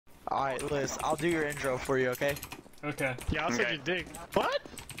Alright, Liz, I'll do your intro for you, okay? Okay. Yeah, I'll suck your dick. What?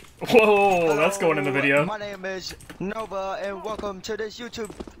 Whoa, that's going in the video. My name is Nova, and welcome to this YouTube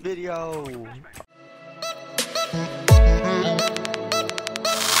video.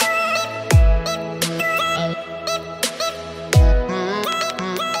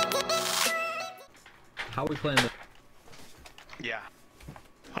 How are we playing this? Yeah.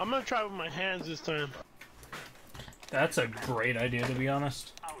 I'm gonna try with my hands this time. That's a great idea, to be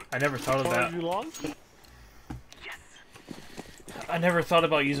honest. I never thought of that. You long? I never thought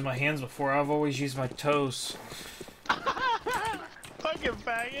about using my hands before. I've always used my toes. Fucking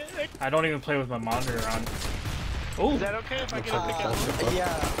faggot. I don't even play with my monitor on. Oh, Is that okay if I get a pick out?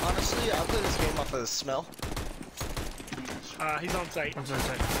 Yeah, honestly, I play this game off of the smell. He's on site. I'm sorry.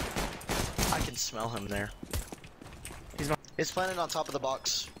 I can smell him there. He's not. It's planted on top of the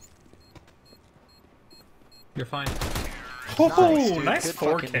box. You're fine. Oh, dude. nice Good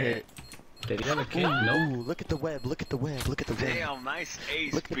 4K. fucking hit. Did he have a kid? Ooh, No. look at the web, look at the web, look at the web. Damn, nice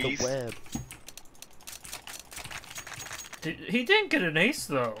ace, Look at beast. the web. He didn't get an ace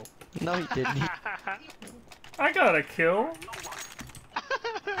though. No, he didn't. I got a kill.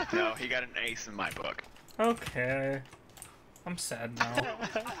 No, he got an ace in my book. Okay. I'm sad now.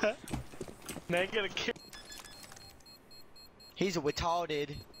 Now you get a kill. He's a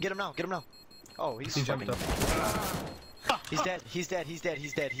retarded. Get him now, get him now. Oh, he's He jumped fucking... up. He's dead, he's dead, he's dead,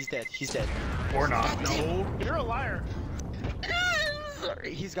 he's dead, he's dead, he's dead. Or not. No, you're a liar.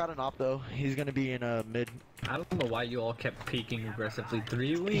 He's got an op though. He's gonna be in a mid. I don't know why you all kept peeking aggressively.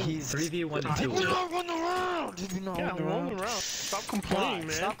 3v1 and 2. Did you not run around? Did you not Yeah, run I'm rolling around? around. Stop complaining, God,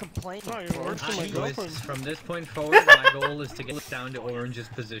 man. stop complaining. Oh, you're worse than my Boys, girlfriend. from this point forward, my goal is to get down to Orange's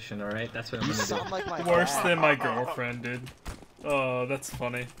position, alright? That's what I'm You gonna sound do. like my Worse dad. than my girlfriend did. Oh, that's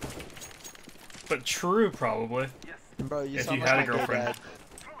funny. But true, probably. Bro, you if sound you like had a my gay girlfriend. dad.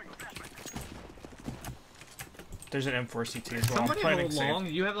 There's an M4CT as well. Somebody I'm planning hold safe. long.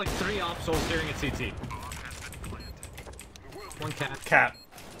 You have like 3 ops all staring at CT. 1 cat. Cat.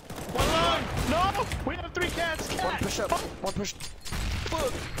 One long! No! We have 3 cats! One Cat! push up. One push.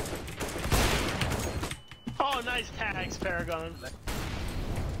 Fuck. Oh, nice tags, Paragon.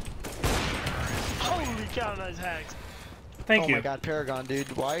 Holy cow, nice tags. Thank Oh you. my god, Paragon,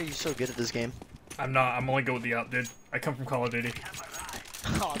 dude. Why are you so good at this game? I'm not. I'm only good with the out, dude. I come from Call of Duty.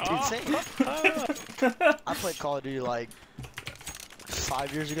 Oh, dude, Oh. same. I played Call of Duty like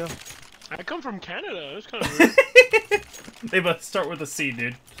 5 years ago. I come from Canada. It's kind of weird. They both start with a C,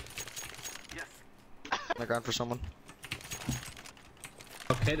 dude. On the ground for someone.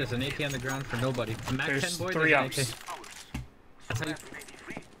 Okay, there's an AK on the ground for nobody. Mac There's 10 boy, 3 there's an ups. AK. That's how you...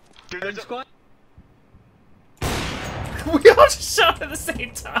 Dude, there's a Squad? We all just shot at the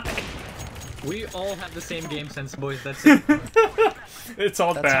same time. We all have the same game sense, boys. That's it. It's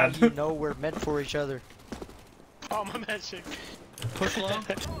all That's bad. how you know we're meant for each other. Oh, my magic. Push long.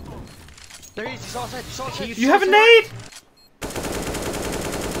 There he is. He's all set. He's all set. You have a nade?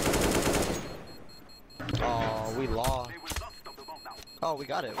 Oh, we lost. Oh, we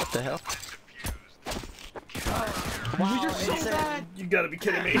got it. What the hell? Wow, You're so insane. bad. You gotta be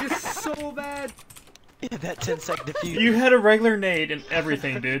kidding me. You're so bad. Yeah, that 10-second defuse. You had a regular nade and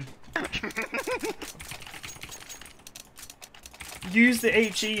everything, dude. Use the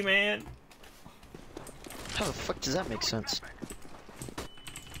HE, man. How the fuck does that make sense?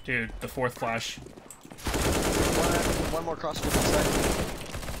 Dude, the 4th flash. One more cross with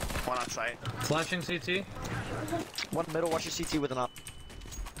inside. one on site. Flashing CT. One middle. Watch your CT with an op.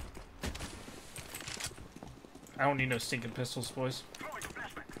 I don't need no stinking pistols, boys.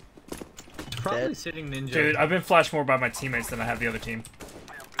 Probably Dead. sitting ninja. Dude, I've been flashed more by my teammates than I have the other team.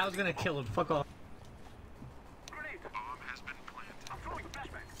 I was gonna kill him. Fuck off.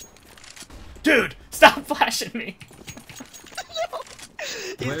 Dude, stop flashing me.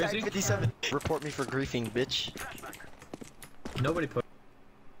 He's Where is back he? 57. Report me for griefing, bitch. Nobody put.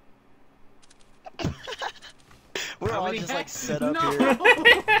 We're How all many just like hacks? set up No! here.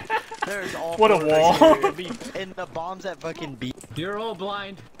 There's all What a four of us wall. here. And the bombs at fucking B. You're all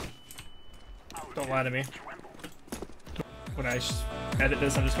blind. Don't lie to me. When I edit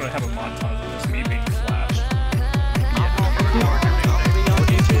this, I'm just gonna have a montage of just me being flashed.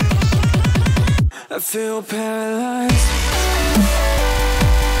 I feel paralyzed.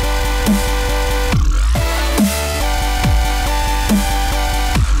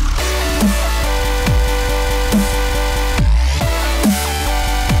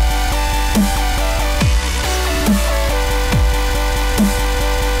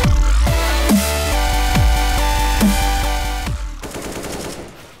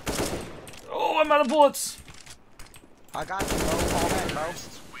 Oh, I'm out of bullets. I got you, bro. All that, bro.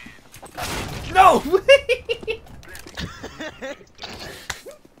 No!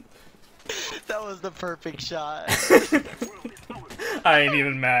 That was the perfect shot. I ain't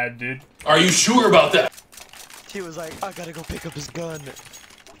even mad, dude. Are you sure about that? He was like, I gotta go pick up his gun.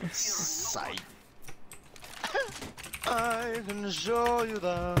 Sight. I can show you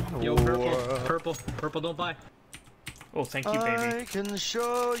the Yo, purple, don't buy. Oh, thank you, I baby. can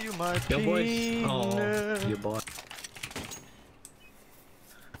show you my Yo, boys. penis. Oh, you bought.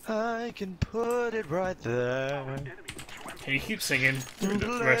 I can put it right there. Can you keep singing through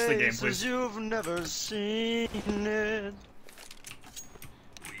the rest of the game, Places please? you've never seen it.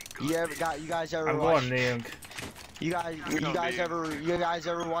 You guys ever I'm watched? going Neung. You guys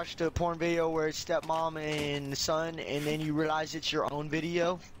ever watched a porn video where it's stepmom and son, and then you realize it's your own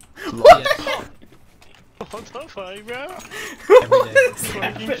video? Yes. What the fuck, bro? Every day.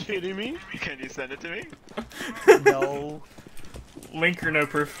 Are you kidding me? Can you send it to me? No. Link or no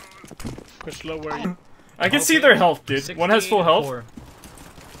proof. Push low where you. I can see their health, dude. One has full health. 16-4.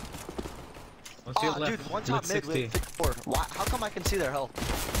 What's Oh, your left? dude, one top With mid 60. with 54. Why? How come I can see their health?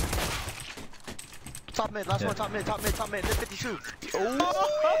 Top mid, last Yeah. one, top mid, mid 52.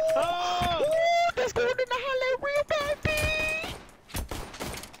 Oh! Let's go to the highlight real baby!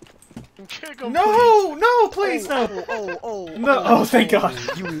 Kick him, No, no, please, no. No, oh, thank God.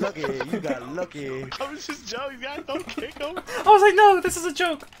 You lucky, you got lucky. please. I was just joking, guys. Don't kick him. I was like, no, this is a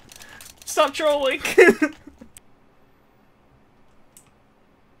joke. Stop trolling.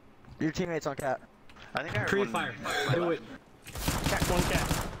 Your teammates on cat. I think I heard Create one. fire. Do it. Cat, one cat.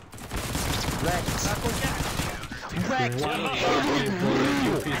 Rex. Cat, one cat. Rex. Wow.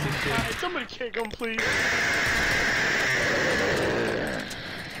 You piece of shit. Alright, somebody kick him, please.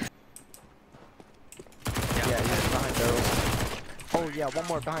 Yeah, he's behind barrels. Oh yeah, one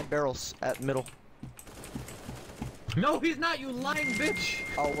more behind barrels at middle. No, he's not, you lying bitch!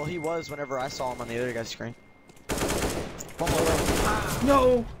 Oh well, he was whenever I saw him on the other guy's screen. One more left.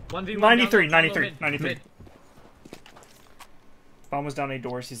 No. 1v1. 93, down low, 93, mid, 93. mid. Bomb was down 8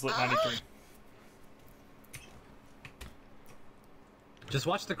 doors. He's lit 93. Just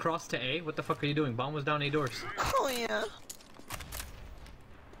watch the cross to A. What the fuck are you doing? Bomb was down A doors. Oh yeah.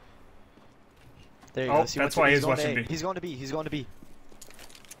 There you Oh, go. See, that's what's- why he's he's going to watching A. B. He's going to B. He's going to B.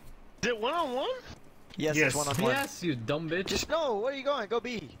 Is it one-on-one? Yes, Yes. it's one on one. Yes, you dumb bitch. Just no. Where are you going? Go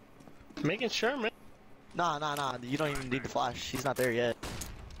B. Making sure, man. Nah. You don't even need the flash. He's not there yet.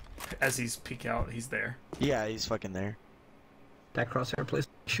 As he's peek out, he's there. Yeah, he's fucking there. That crosshair place.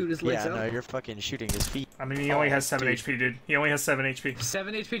 Shoot his legs Yeah, out. no, you're fucking shooting his feet. I mean, he only has 7 dude. HP, dude. He only has 7 HP.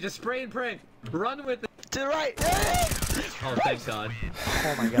 7 HP, just spray and pray. Run with it. To the right. Oh, thank God.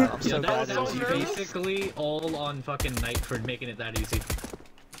 Oh my god, I'm Yeah, so glad that that was was you. basically all on fucking Nightford making it that easy.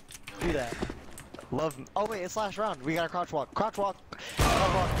 Do that. Love. Oh wait, it's last round. We gotta crouch walk. Crouch walk.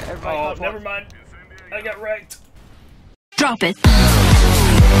 Crouch walk. Everybody Oh, crouch walk. never mind. I got wrecked. Drop it.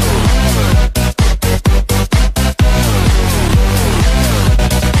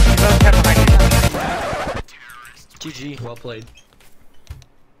 GG. Well played.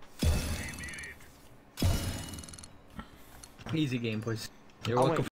 Easy game, boys. You're Oh, welcome. wait.